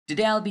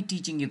Today I'll be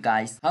teaching you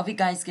guys how you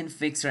guys can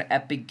fix your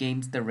Epic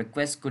Games the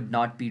request could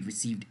not be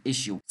received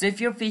issue. So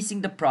if you're facing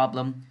the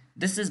problem,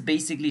 this is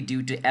basically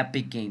due to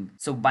Epic Game.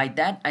 So by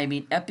that I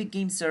mean Epic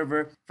Games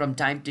server from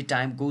time to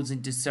time goes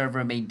into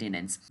server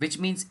maintenance, which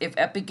means if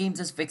Epic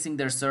Games is fixing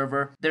their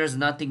server, there's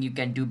nothing you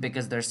can do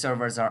because their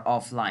servers are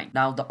offline.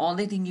 Now the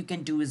only thing you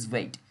can do is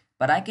wait.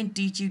 But I can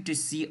teach you to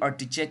see or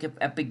to check if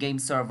Epic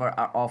Games server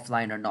are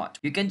offline or not.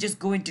 You can just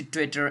go into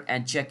Twitter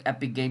and check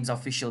Epic Games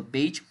official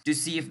page to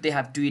see if they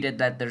have tweeted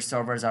that their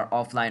servers are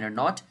offline or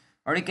not.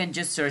 Or you can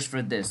just search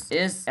for this.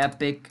 Is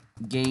Epic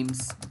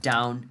Games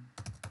down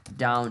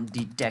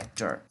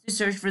detector? Just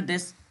search for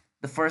this.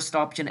 The first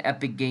option,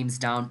 Epic Games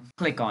down,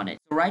 click on it.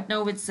 So right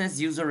now it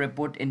says user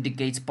report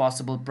indicates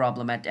possible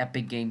problem at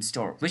Epic Games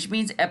Store, which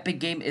means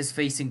Epic Game is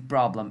facing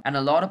problem, and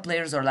a lot of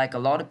players are like, a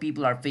lot of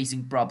people are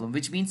facing problem,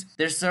 which means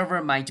their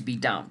server might be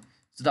down.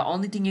 So the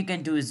only thing you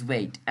can do is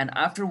wait, and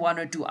after 1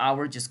 or 2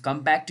 hours just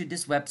come back to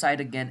this website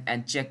again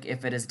and check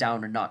if it is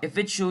down or not. If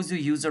it shows you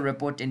user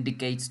report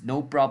indicates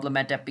no problem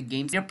at Epic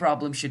Games, your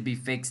problem should be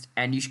fixed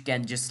and you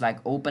can just like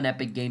open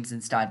Epic Games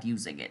and start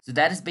using it. So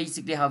that is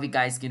basically how you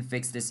guys can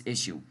fix this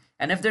issue.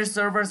 And if their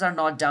servers are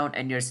not down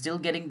and you're still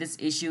getting this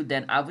issue,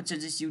 then I would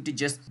suggest you to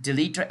just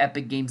delete your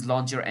Epic Games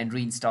launcher and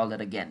reinstall it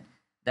again.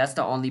 That's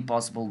the only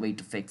possible way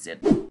to fix it.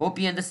 Hope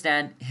you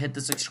understand. Hit the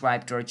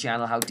subscribe to our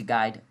channel How to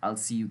Guide. I'll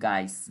see you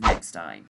guys next time.